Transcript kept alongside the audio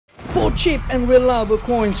for cheap and reliable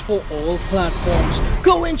coins for all platforms.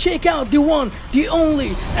 Go and check out the one, the only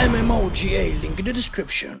MMOGA, link in the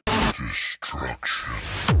description. Destruction.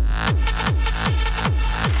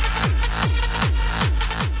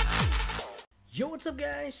 Yo, what's up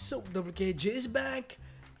guys? So WKJ is back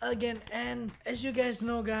again, and as you guys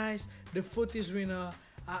know guys, the Futties winner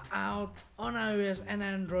are out on iOS and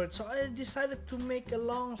Android, so I decided to make a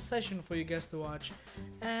long session for you guys to watch.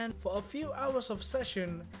 And for a few hours of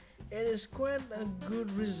session, it is quite a good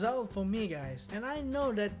result for me guys, and I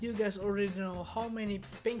know that you guys already know how many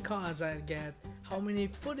pink cards I get, how many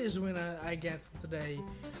Futties winner I get for today,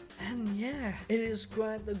 and yeah, it is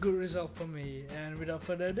quite a good result for me. And without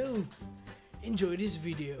further ado, enjoy this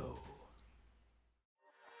video.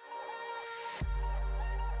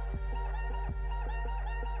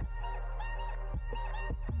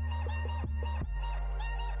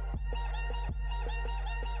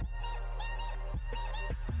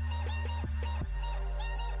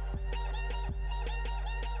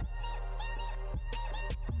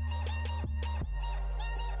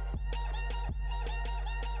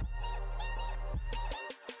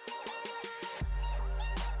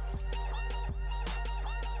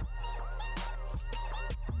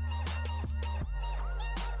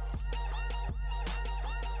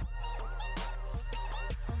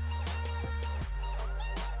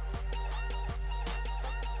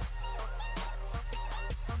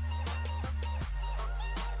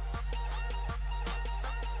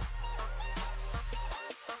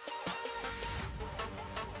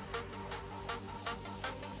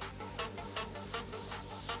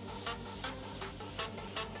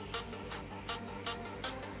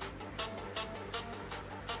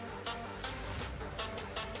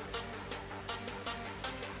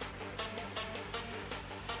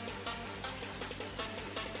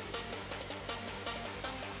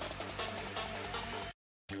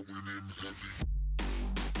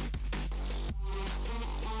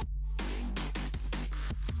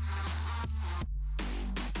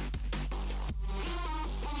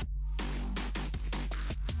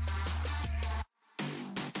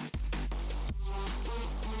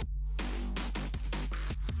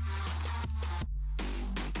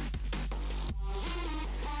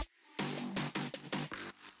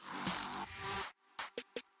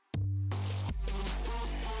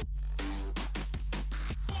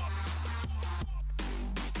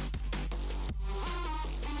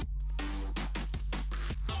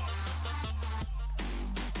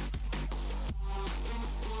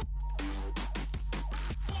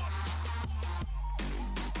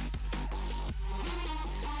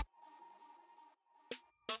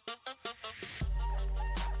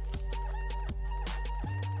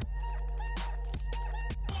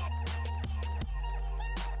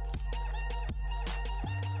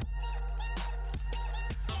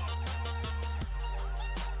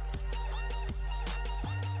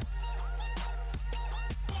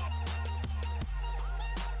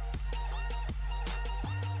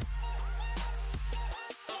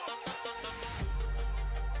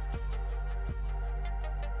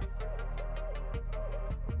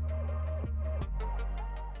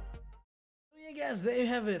 Guys, there you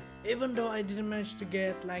have it. Even though I didn't manage to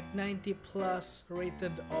get like 90 plus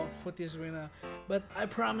rated of Futties winner, but I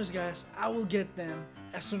promise guys, I will get them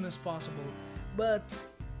as soon as possible. But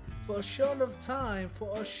for a short time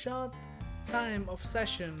of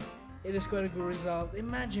session, it is quite a good result.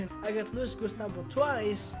 Imagine, I got Luis Gustavo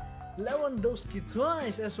twice, Lewandowski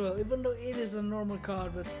twice as well, even though it is a normal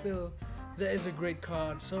card, but still, that is a great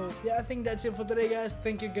card. So yeah, I think that's it for today guys.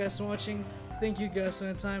 Thank you guys for watching. Thank you guys for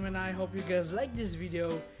your time, and I hope you guys like this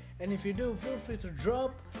video. And if you do, feel free to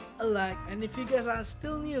drop a like, and if you guys are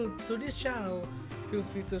still new to this channel, feel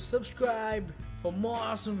free to subscribe for more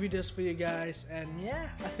awesome videos for you guys. And yeah,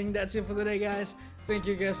 I think that's it for today guys. Thank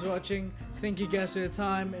you guys for watching. Thank you guys for your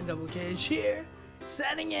time, and WKH here,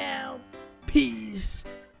 signing out. Peace.